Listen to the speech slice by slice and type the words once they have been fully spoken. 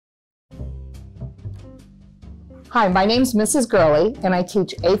Hi, my name's Mrs. Girlie, and I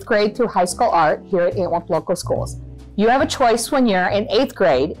teach 8th grade through high school art here at Antwerp Local Schools. You have a choice when you're in 8th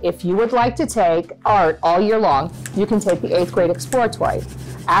grade. If you would like to take art all year long, you can take the 8th grade exploratory.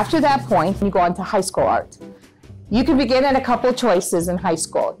 After that point, you go on to high school art. You can begin at a couple of choices in high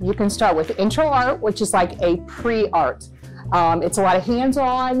school. You can start with intro art, which is like a pre-art. It's a lot of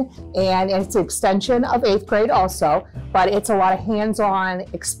hands-on, and it's an extension of 8th grade also, but it's a lot of hands-on,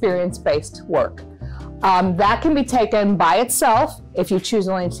 experience-based work. That can be taken by itself if you choose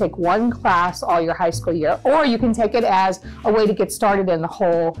only to take one class all your high school year, or you can take it as a way to get started in the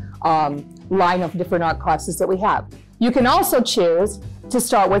whole line of different art classes that we have. You can also choose to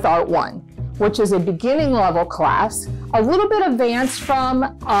start with Art 1, which is a beginning level class, a little bit advanced from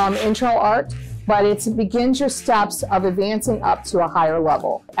intro art, but it begins your steps of advancing up to a higher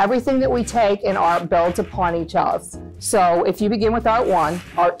level. Everything that we take in art builds upon each other. So if you begin with Art 1,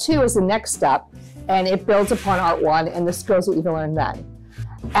 Art 2 is the next step, and it builds upon Art 1 and the skills that you can learn then.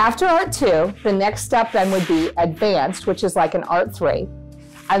 After Art 2, the next step then would be Advanced, which is like an Art 3,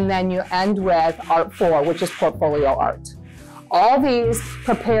 and then you end with Art 4, which is Portfolio Art. All these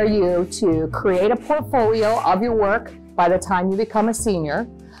prepare you to create a portfolio of your work by the time you become a senior,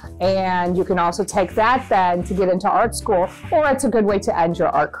 and you can also take that then to get into art school, or it's a good way to end your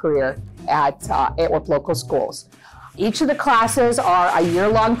art career at Antwerp Local Schools. Each of the classes are a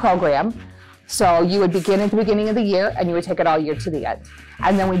year-long program. So you would begin at the beginning of the year and you would take it all year to the end.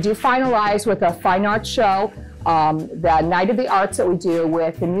 And then we do finalize with a fine arts show, the Night of the Arts that we do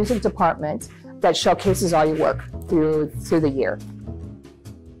with the music department that showcases all your work through the year.